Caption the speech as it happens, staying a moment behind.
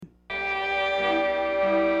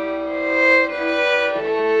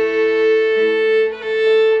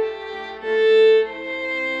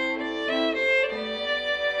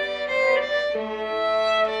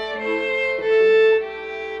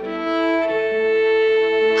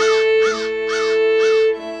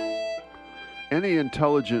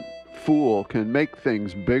intelligent fool can make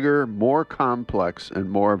things bigger, more complex, and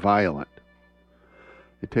more violent.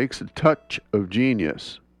 It takes a touch of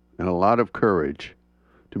genius and a lot of courage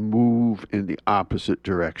to move in the opposite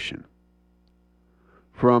direction.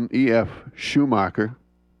 From E.F. Schumacher,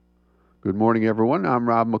 good morning, everyone. I'm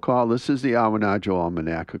Rob McCall. This is the Awanadjo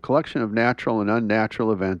Almanac, a collection of natural and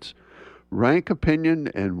unnatural events, rank opinion,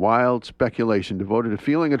 and wild speculation devoted to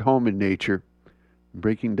feeling at home in nature,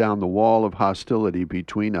 breaking down the wall of hostility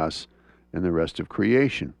between us and the rest of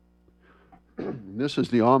creation. This is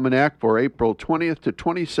the Almanac for April 20th to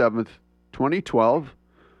 27th, 2012,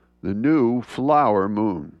 the new flower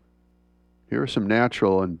moon. Here are some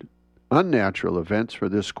natural and unnatural events for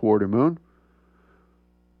this quarter moon.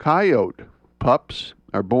 Coyote pups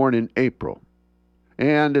are born in April,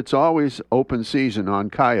 and it's always open season on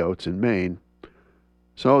coyotes in Maine.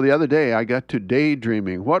 So the other day I got to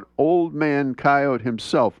daydreaming what old man coyote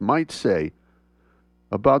himself might say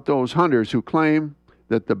about those hunters who claim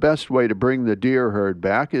that the best way to bring the deer herd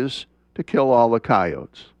back is to kill all the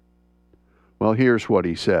coyotes. Well, here's what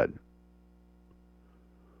he said.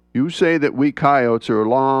 You say that we coyotes are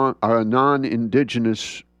a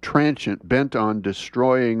non-indigenous transient bent on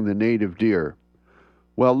destroying the native deer.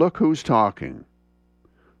 Well, look who's talking.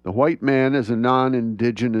 The white man is a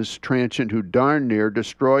non-indigenous transient who darn near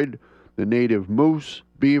destroyed the native moose,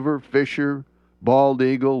 beaver, fisher, bald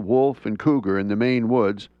eagle, wolf, and cougar in the Maine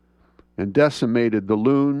woods, and decimated the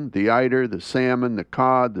loon, the eider, the salmon, the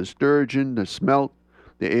cod, the sturgeon, the smelt,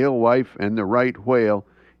 the alewife, and the right whale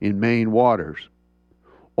in Maine waters.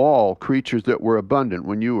 All creatures that were abundant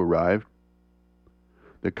when you arrived.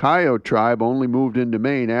 The coyote tribe only moved into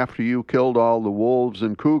Maine after you killed all the wolves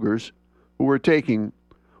and cougars who were taking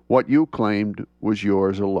what you claimed was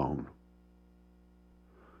yours alone.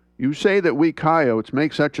 You say that we coyotes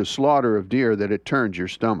make such a slaughter of deer that it turns your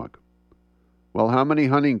stomach. Well, how many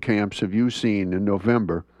hunting camps have you seen in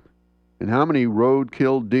November, and how many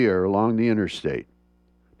road-killed deer along the interstate?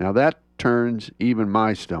 Now that turns even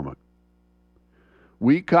my stomach.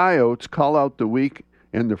 We coyotes cull out the weak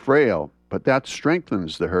and the frail, but that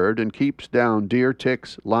strengthens the herd and keeps down deer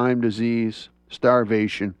ticks, Lyme disease,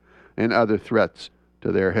 starvation, and other threats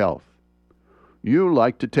to their health. You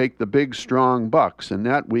like to take the big, strong bucks, and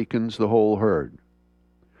that weakens the whole herd.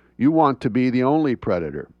 You want to be the only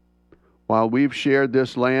predator, while we've shared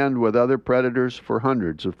this land with other predators for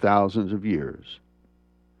hundreds of thousands of years.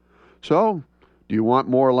 So, do you want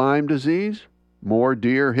more Lyme disease? More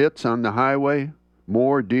deer hits on the highway?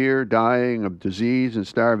 More deer dying of disease and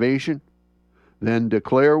starvation? Then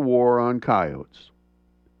declare war on coyotes.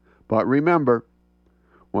 But remember,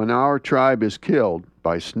 when our tribe is killed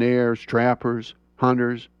by snares, trappers,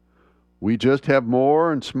 hunters, we just have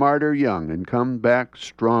more and smarter young and come back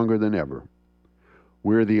stronger than ever.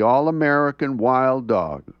 We're the all-American wild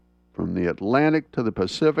dog, from the Atlantic to the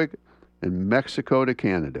Pacific and Mexico to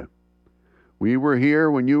Canada. We were here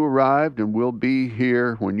when you arrived and we'll be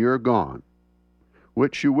here when you're gone,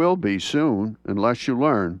 which you will be soon unless you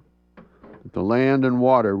learn that the land and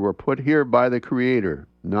water were put here by the Creator,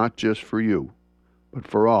 not just for you, but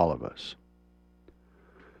for all of us.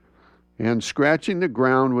 And scratching the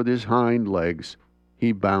ground with his hind legs,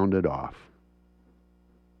 he bounded off.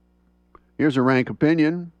 Here's a rank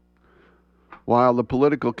opinion. While the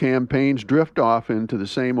political campaigns drift off into the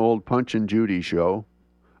same old Punch and Judy show,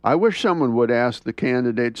 I wish someone would ask the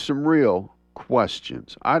candidates some real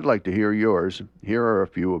questions. I'd like to hear yours. Here are a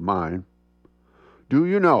few of mine. Do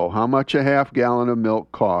you know how much a half gallon of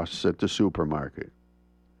milk costs at the supermarket?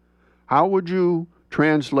 How would you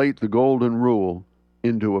translate the golden rule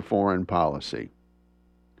into a foreign policy?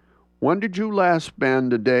 When did you last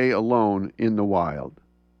spend a day alone in the wild?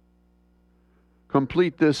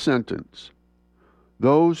 Complete this sentence.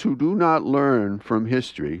 Those who do not learn from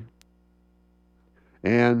history.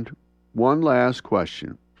 And one last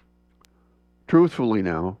question. Truthfully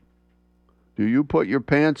now, do you put your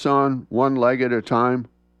pants on one leg at a time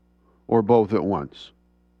or both at once?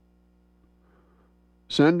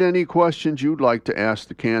 Send any questions you'd like to ask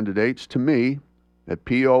the candidates to me at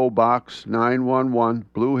P.O. Box 911,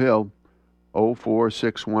 Blue Hill,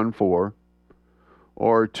 04614,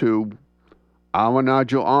 or to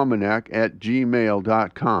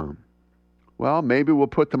awanadjoalmanac@gmail.com. Well, maybe we'll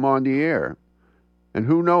put them on the air. And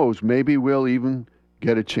who knows, maybe we'll even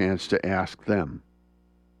get a chance to ask them.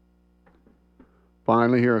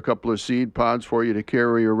 Finally, here are a couple of seed pods for you to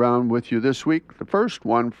carry around with you this week. The first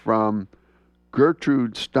one from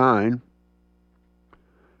Gertrude Stein.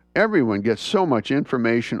 Everyone gets so much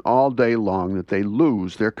information all day long that they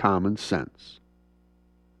lose their common sense.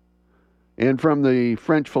 And from the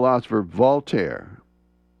French philosopher Voltaire,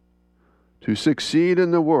 To succeed in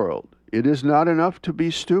the world, it is not enough to be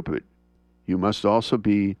stupid. You must also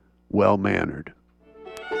be well-mannered.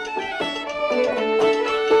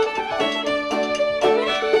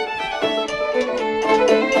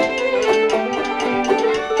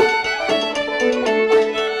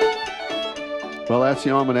 Well, that's the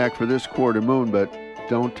almanac for this quarter moon, but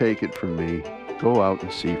don't take it from me. Go out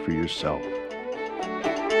and see for yourself.